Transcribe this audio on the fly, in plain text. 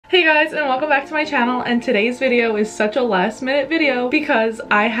Hey guys, and welcome back to my channel, and today's video is such a last minute video because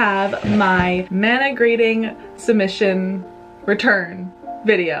I have my mana grading submission return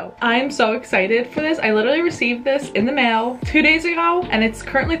video. I'm so excited for this. I literally received this in the mail 2 days ago and it's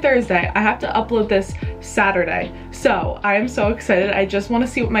currently Thursday. I have to upload this Saturday. So I am so excited. I just want to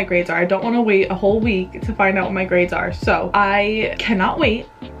see what my grades are. I don't want to wait a whole week to find out what my grades are. So I cannot wait.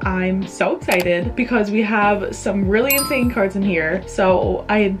 I'm so excited because we have some really insane cards in here. So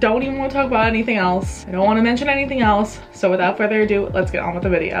I don't even want to talk about anything else. I don't want to mention anything else. So without further ado, let's get on with the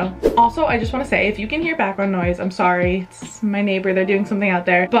video. Also, I just want to say, if you can hear background noise, I'm sorry. It's my neighbor. They're doing something out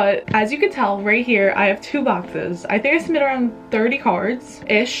there. But as you can tell right here, I have 2 boxes. I think I submitted around 30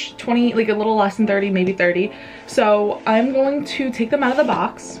 cards-ish, 20, like a little less than 30, maybe 30. So I'm going to take them out of the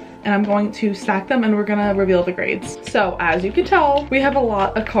box and I'm going to stack them and we're gonna reveal the grades. So as you can tell, we have a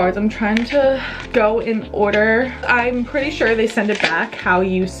lot of cards. I'm trying to go in order. I'm pretty sure they send it back how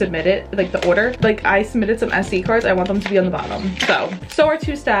you submit it, like the order. Like I submitted some SE cards, I want them to be on the bottom. So our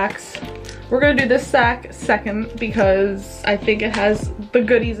 2 stacks. We're gonna do this stack second because I think it has the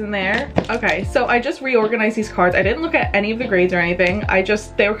goodies in there. Okay, so I just reorganized these cards. I didn't look at any of the grades or anything.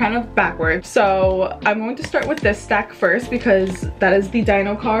 They were kind of backwards. So I'm going to start with this stack first because that is the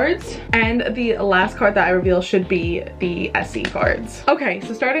Dino cards. And the last card that I reveal should be the SE cards. Okay,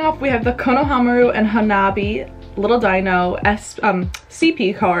 so starting off, we have the Konohamaru and Hanabi Little Dino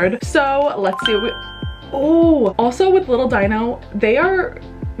CP card. So let's see what we... Oh, also with Little Dino, they are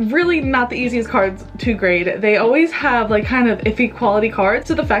really not the easiest cards to grade. They always have like kind of iffy quality cards,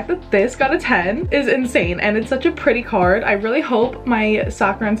 so the fact that this got a 10 is insane, and it's such a pretty card. I really hope my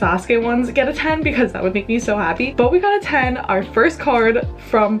Sakura and Sasuke ones get a 10 because that would make me so happy. But we got a 10, our first card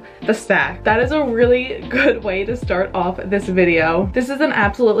from the stack. That is a really good way to start off this video. This is an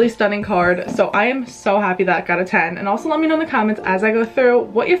absolutely stunning card, so I am so happy that it got a 10. And also let me know in the comments as I go through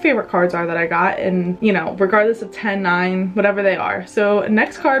what your favorite cards are that I got, and you know, regardless of 10, 9, whatever they are. So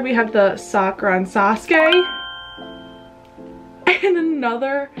next card we have the Sakura and Sasuke, and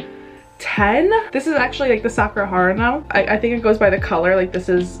another 10. This is actually like the Sakura Haruno. I think it goes by the color. Like this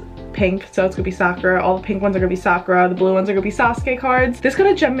is pink, so it's gonna be Sakura. All the pink ones are gonna be Sakura. The blue ones are gonna be Sasuke cards. This got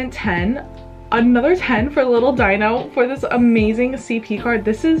a gem mint 10. Another 10 for Little Dino for this amazing CP card.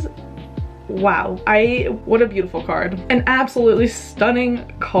 This is wow. What a beautiful card. An absolutely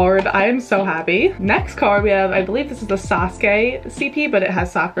stunning card. I am so happy. Next card we have, I believe this is the Sasuke CP, but it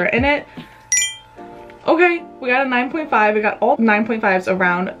has Sakura in it. Okay, we got a 9.5. We got all 9.5s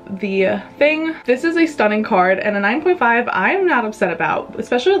around the thing. This is a stunning card, and a 9.5 I am not upset about,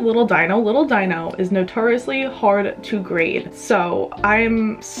 especially with Little Dino. Little Dino is notoriously hard to grade, so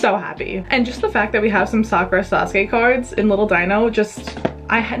I'm so happy. And just the fact that we have some Sakura Sasuke cards in Little Dino, just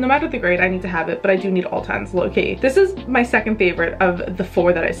no matter the grade, I need to have it, but I do need all 10s, low-key. This is my second favorite of the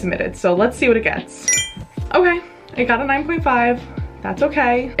 4 that I submitted, so let's see what it gets. Okay, it got a 9.5. That's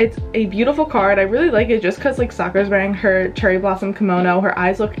okay. It's a beautiful card. I really like it just because like Sakura's wearing her cherry blossom kimono. Her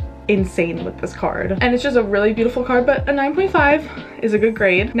eyes look insane with this card. And it's just a really beautiful card, but a 9.5 is a good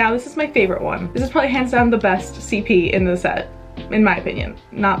grade. Now this is my favorite one. This is probably hands down the best CP in the set, in my opinion.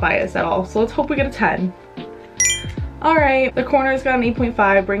 Not biased at all. So let's hope we get a 10. Alright, the corner's got an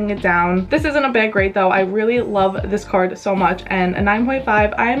 8.5, bringing it down. This isn't a bad grade though. I really love this card so much, and a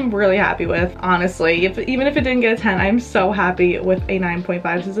 9.5 I'm really happy with, honestly. Even if it didn't get a 10, I'm so happy with a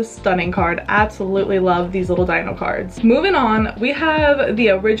 9.5. This is a stunning card. Absolutely love these Little Dino cards. Moving on, we have the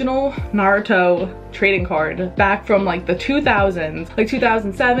original Naruto trading card back from like the 2000s, like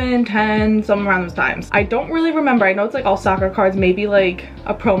 2007, 10, somewhere around those times. I don't really remember. I know it's like all Sakura cards, maybe like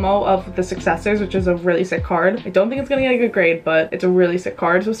a promo of the successors, which is a really sick card. I don't think it's gonna get a good grade, but it's a really sick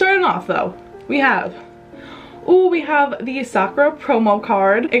card. So starting off though, we have the Sakura promo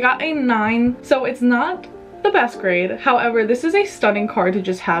card. It got a 9, so it's not the best grade. However, this is a stunning card to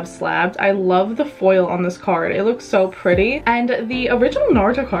just have slabbed. I love the foil on this card. It looks so pretty, and the original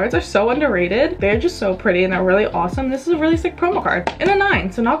Naruto cards are so underrated. They're just so pretty and they're really awesome. This is a really sick promo card and a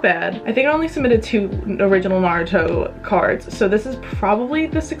 9, so not bad. I think I only submitted 2 original Naruto cards, so this is probably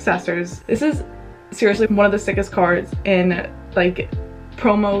the successors. This is seriously one of the sickest cards in like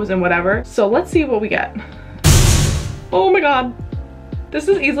promos and whatever. So let's see what we get. Oh my god. This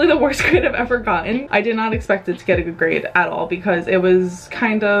is easily the worst grade I've ever gotten. I did not expect it to get a good grade at all because it was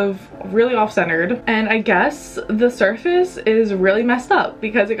kind of really off-centered. And I guess the surface is really messed up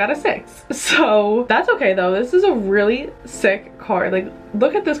because it got a 6. So that's okay though. This is a really sick card. Like,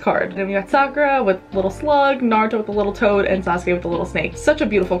 look at this card. And we got Sakura with little slug, Naruto with the little toad, and Sasuke with the little snake. Such a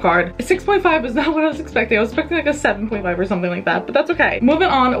beautiful card. A 6.5 is not what I was expecting. I was expecting like a 7.5 or something like that, but that's okay. Moving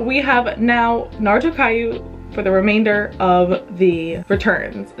on, we have now Naruto Kayou for the remainder of the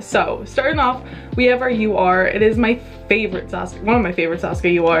returns. So starting off, we have our UR. It is my favorite Sasuke, one of my favorite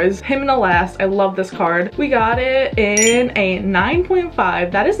Sasuke URs. Him in the last. I love this card. We got it in a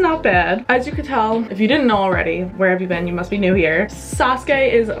 9.5. That is not bad. As you could tell, if you didn't know already, where have you been? You must be new here.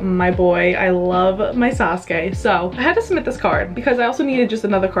 Sasuke is my boy. I love my Sasuke. So I had to submit this card because I also needed just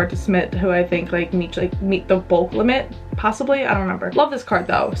another card to submit who I think meet the bulk limit. Possibly, I don't remember. Love this card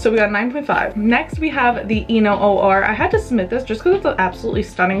though. So we got 9.5. Next we have the Dino OR. I had to submit this just because it's an absolutely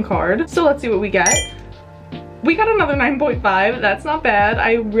stunning card. So let's see what we get. We got another 9.5. That's not bad.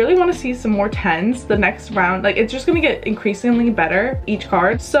 I really want to see some more 10s the next round. Like, it's just gonna get increasingly better each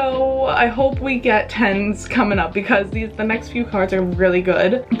card. So I hope we get 10s coming up because the next few cards are really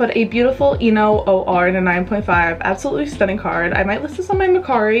good. But a beautiful Ino OR in a 9.5. Absolutely stunning card. I might list this on my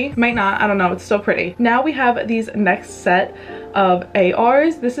Macari. Might not. I don't know. It's so pretty. Now we have these next set of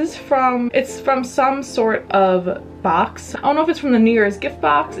ARs. This is it's from some sort of box. I don't know if it's from the New Year's gift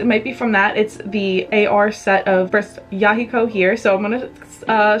box. It might be from that. It's the AR set of first Yahiko here. So I'm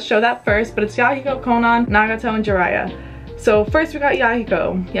gonna show that first, but it's Yahiko, Konan, Nagato, and Jiraiya. So first we got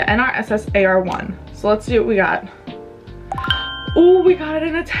Yahiko. Yeah, NRSS AR1. So let's see what we got. Oh, we got it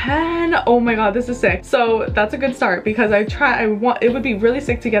in a 10. Oh my god, this is sick. So that's a good start because it would be really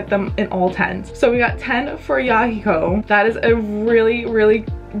sick to get them in all 10s. So we got 10 for Yahiko. That is a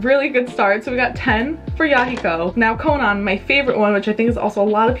really good start. So we got 10 for Yahiko. Now Konan, my favorite one, which I think is also a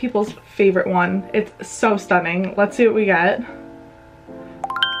lot of people's favorite one. It's so stunning. Let's see what we get.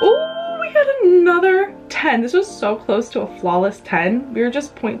 Oh, we got another 10. This was so close to a flawless 10. We were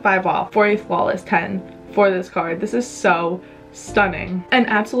just 0.5 off for a flawless 10 for this card. This is so stunning. An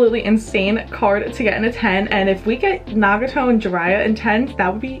absolutely insane card to get in a 10, and if we get Nagato and Jiraiya in 10s,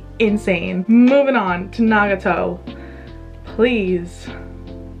 that would be insane. Moving on to Nagato. Please.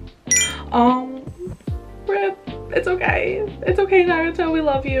 Rip. It's okay. It's okay, Naruto. We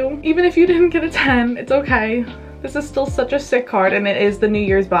love you. Even if you didn't get a 10, it's okay. This is still such a sick card, and it is the New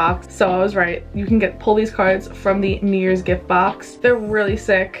Year's box. So I was right. You can pull these cards from the New Year's gift box. They're really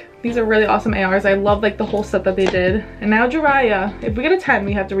sick. These are really awesome ARs. I love like the whole set that they did. And now Jiraiya. If we get a 10,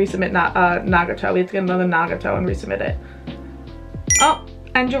 we have to resubmit Nagato. We have to get another Nagato and resubmit it. Oh,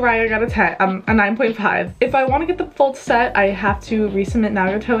 and Jiraiya got a 10, a 9.5. If I want to get the full set, I have to resubmit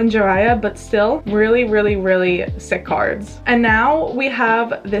Naruto and Jiraiya, but still really sick cards. And now we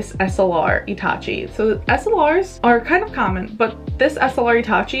have this SLR Itachi. So SLRs are kind of common, but this SLR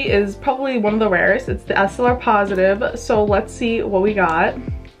Itachi is probably one of the rarest. It's the SLR positive. So let's see what we got.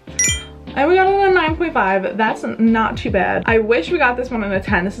 And we got it in a 9.5. That's not too bad. I wish we got this one in a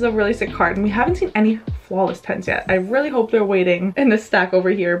 10. This is a really sick card, and we haven't seen any flawless 10s yet. I really hope they're waiting in this stack over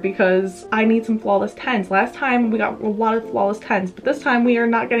here because I need some flawless 10s. Last time we got a lot of flawless 10s, but this time we are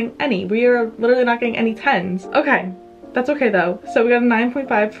not getting any. We are literally not getting any 10s. Okay. That's okay though. So we got a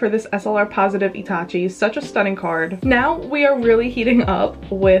 9.5 for this SLR positive Itachi. Such a stunning card. Now we are really heating up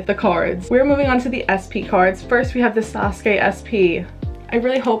with the cards. We're moving on to the SP cards. First we have the Sasuke SP. I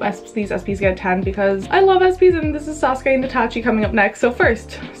really hope these SPs get a 10 because I love SPs, and this is Sasuke and Itachi coming up next. So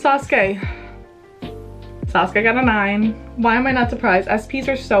first, Sasuke. Sasuke got a 9. Why am I not surprised? SPs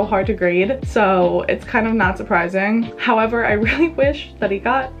are so hard to grade, so it's kind of not surprising. However, I really wish that he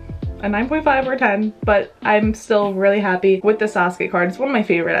got a 9.5 or 10, but I'm still really happy with the Sasuke card. It's one of my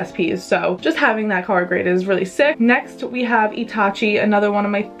favorite SPs, so just having that card grade is really sick. Next, we have Itachi, another one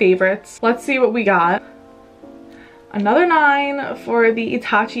of my favorites. Let's see what we got. Another 9 for the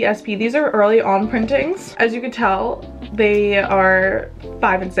Itachi SP. These are early on printings. As you can tell, they are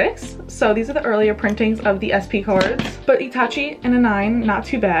 5 and 6. So these are the earlier printings of the SP cards. But Itachi in a 9, not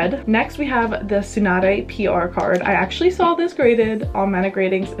too bad. Next we have the Tsunade PR card. I actually saw this graded on Mana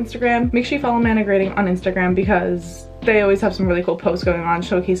Grading's Instagram. Make sure you follow Mana Grading on Instagram because they always have some really cool posts going on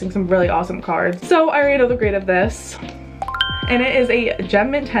showcasing some really awesome cards. So I already know the grade of this. And it is a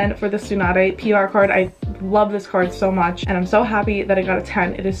Gem Mint 10 for the Tsunade PR card. I love this card so much, and I'm so happy that it got a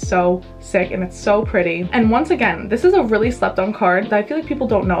 10. It is so sick and it's so pretty. And once again, this is a really slept on card that I feel like people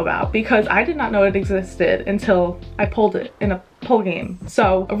don't know about because I did not know it existed until I pulled it in a pull game.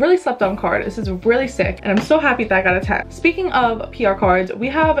 So a really slept on card. This is really sick, and I'm so happy that I got a 10. Speaking of PR cards, we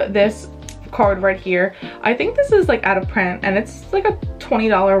have this card right here. I think this is like out of print, and it's like a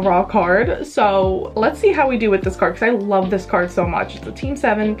 $20 raw card. So let's see how we do with this card because I love this card so much. It's a Team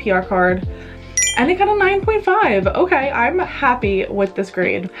 7 PR card, and it got a 9.5. Okay, I'm happy with this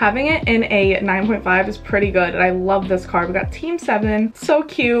grade. Having it in a 9.5 is pretty good, and I love this card. We got Team 7. So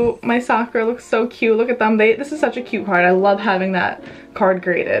cute. My Sakura looks so cute. Look at them. This is such a cute card. I love having that card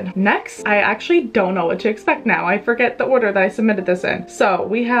graded. Next, I actually don't know what to expect now. I forget the order that I submitted this in. So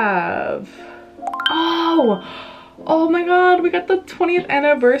we have Oh my god, we got the 20th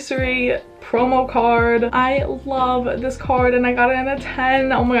anniversary promo card. I love this card and I got it in a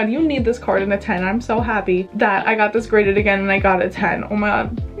 10. Oh my god, you need this card in a 10. I'm so happy that I got this graded again and I got a 10. Oh my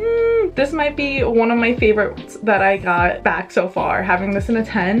god. This might be one of my favorites that I got back so far, having this in a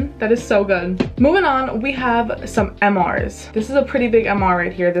 10. That is so good. Moving on, we have some MRs. This is a pretty big MR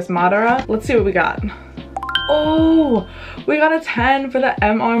right here, this Madara. Let's see what we got. Oh, we got a 10 for the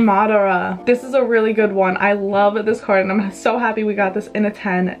MR Madara. This is a really good one. I love this card and I'm so happy we got this in a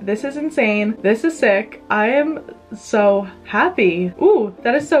 10. This is insane. This is sick. I am so happy. Ooh,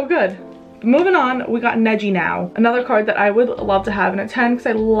 that is so good. Moving on, we got Neji now. Another card that I would love to have in a 10 because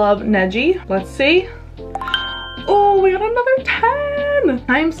I love Neji. Let's see. Oh, we got another 10.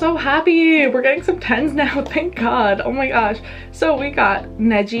 I am so happy. We're getting some 10s now, thank god. Oh my gosh. So we got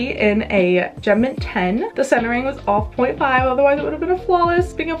Neji in a Gem Mint 10. The centering was off 0.5, otherwise it would have been a flawless.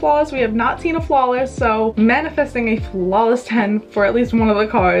 Speaking of flawless, we have not seen a flawless, so manifesting a flawless 10 for at least one of the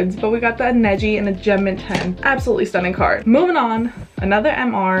cards. But we got that Neji in a Gem Mint 10. Absolutely stunning card. Moving on, another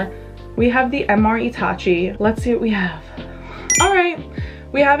MR. We have the MR Itachi. Let's see what we have. All right.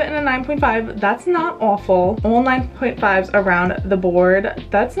 We have it in a 9.5. That's not awful. All 9.5s around the board.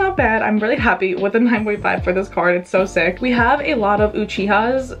 That's not bad. I'm really happy with the 9.5 for this card. It's so sick. We have a lot of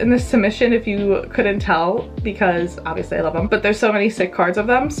Uchihas in this submission, if you couldn't tell, because obviously I love them, but there's so many sick cards of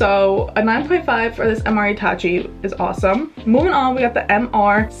them. So a 9.5 for this MR Itachi is awesome. Moving on, we got the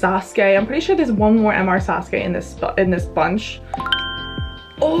MR Sasuke. I'm pretty sure there's one more MR Sasuke in this bunch.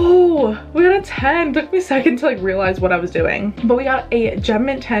 Oh, we got a 10. Took me a second to like realize what I was doing. But we got a Gem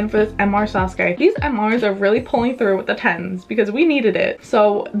Mint 10 for this MR Sasuke. These MRs are really pulling through with the 10s because we needed it.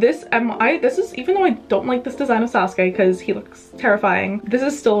 So this this is, even though I don't like this design of Sasuke because he looks terrifying, this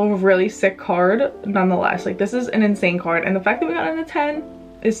is still a really sick card nonetheless. Like, this is an insane card. And the fact that we got it in a 10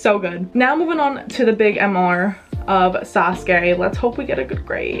 is so good. Now moving on to the big MR of Sasuke. Let's hope we get a good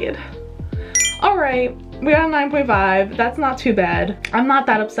grade. All right. We got a 9.5. That's not too bad. I'm not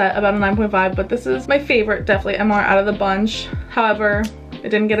that upset about a 9.5, but this is my favorite, definitely, MR out of the bunch. However, it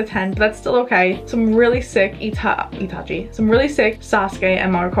didn't get a 10, but that's still okay. Some really sick Itachi. Some really sick Sasuke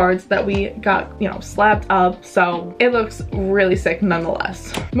MR cards that we got, you know, slapped up. So it looks really sick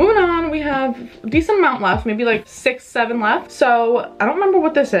nonetheless. Moving on, we have a decent amount left, maybe like 6, 7 left. So I don't remember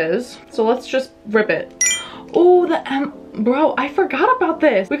what this is. So let's just rip it. Oh, bro, I forgot about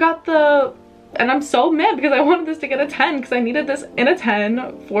this. We got the... And I'm so mad because I wanted this to get a 10 because I needed this in a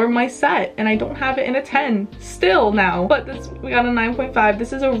 10 for my set and I don't have it in a 10 still now. But we got a 9.5.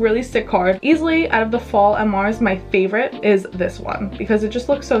 This is a really sick card. Easily out of the fall MRs, my favorite is this one because it just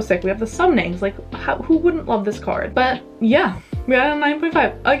looks so sick. We have the summonings. Like, who wouldn't love this card? But yeah, we got a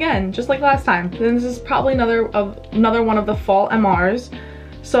 9.5 again, just like last time. Then this is probably another one of the fall MRs.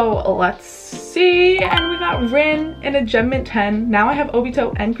 So let's see, and we got Rin in a Gem Mint 10. Now I have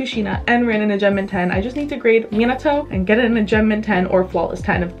Obito and Kushina and Rin in a Gem Mint 10. I just need to grade Minato and get it in a Gem Mint 10 or Flawless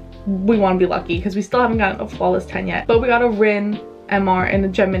 10 if we want to be lucky, because we still haven't gotten a Flawless 10 yet. But we got a Rin MR in a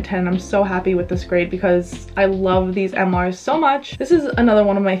Gem Mint 10. I'm so happy with this grade because I love these MRs so much. This is another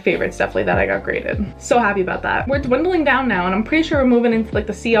one of my favorites, definitely, that I got graded. So happy about that. We're dwindling down now, and I'm pretty sure we're moving into like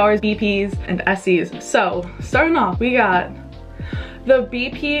the CRs, BPs, and SEs. So starting off, we got the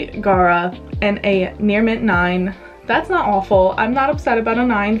BP Gaara and a Near Mint 9. That's not awful. I'm not upset about a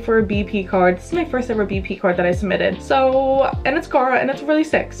 9 for a BP card. This is my first ever BP card that I submitted. So, and it's Gaara and it's really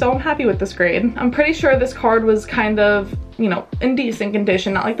sick. So I'm happy with this grade. I'm pretty sure this card was kind of, you know, in decent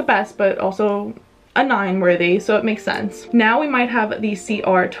condition. Not like the best, but also a 9 worthy. So it makes sense. Now we might have the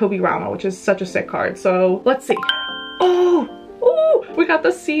CR Tobirama, which is such a sick card. So let's see. Oh! Ooh, we got the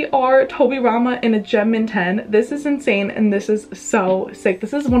CR Tobirama in a Gem Mint 10. This is insane and this is so sick.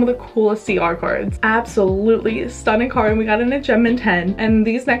 This is one of the coolest CR cards. Absolutely stunning card, and we got it in a Gem Mint 10. And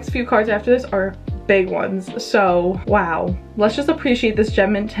these next few cards after this are big ones. So wow, let's just appreciate this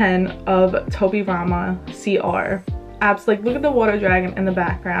Gem Mint 10 of Tobirama CR. Like, look at the water dragon in the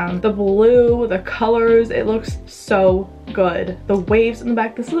background, the blue, the colors, it looks so good. The waves in the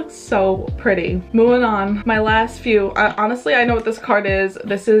back, this looks so pretty. Moving on, my last few, honestly I know what this card is.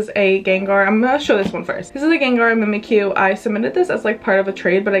 This is a Gengar. I'm gonna show this one first. This is a Gengar Mimikyu. I submitted this as like part of a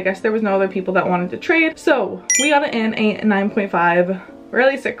trade, but I guess there was no other people that wanted to trade, so we got it in a 9.5.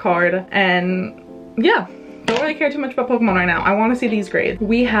 Really sick card, and yeah, don't really care too much about Pokemon right now. I want to see these grades.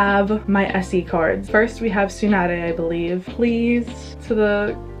 We have my SE cards. First we have Tsunade, I believe. Please, to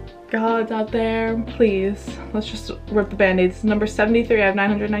the gods out there, please. Let's just rip the band-aids. This is number 73. I have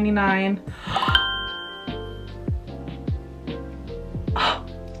 999. Oh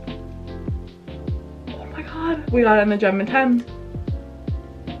my god. We got it in the Gem Mint 10.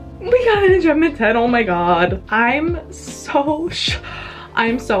 We got an enchantment 10. Oh my god. I'm so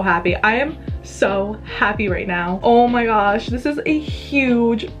happy. I am so happy right now. Oh my gosh, this is a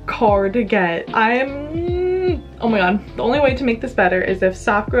huge card to get. Oh my god. The only way to make this better is if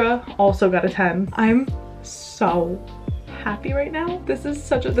Sakura also got a 10. I'm so happy right now. This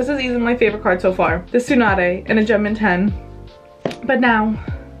is easily my favorite card so far. The Tsunade and a Gemmin 10. But now,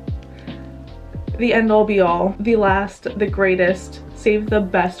 the end all be all. The last, the greatest. Save the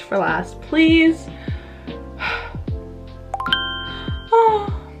best for last, please.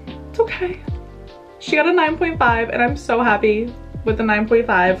 Oh, it's okay. She got a 9.5 and I'm so happy with the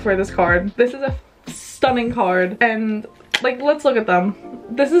 9.5 for this card. This is a stunning card and like, let's look at them.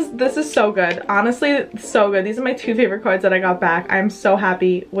 This is so good. Honestly, so good. These are my two favorite cards that I got back. I'm so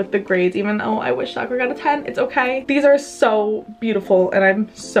happy with the grades, even though I wish Sakura got a 10. It's okay. These are so beautiful and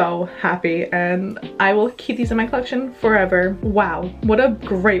I'm so happy and I will keep these in my collection forever. Wow, what a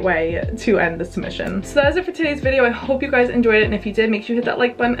great way to end this submission. So that is it for today's video. I hope you guys enjoyed it, and if you did, make sure you hit that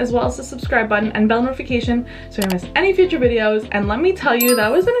like button as well as the subscribe button and bell notification so you don't miss any future videos. And let me tell you, that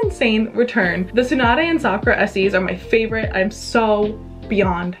was an insane return. The Tsunade and Sakura SEs are my favorite. I'm so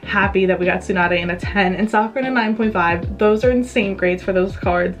beyond happy that we got Tsunade in a 10 and Sakura in a 9.5. Those are insane grades for those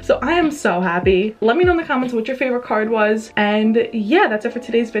cards. So I am so happy. Let me know in the comments what your favorite card was. And yeah, that's it for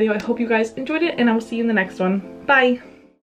today's video. I hope you guys enjoyed it and I will see you in the next one. Bye.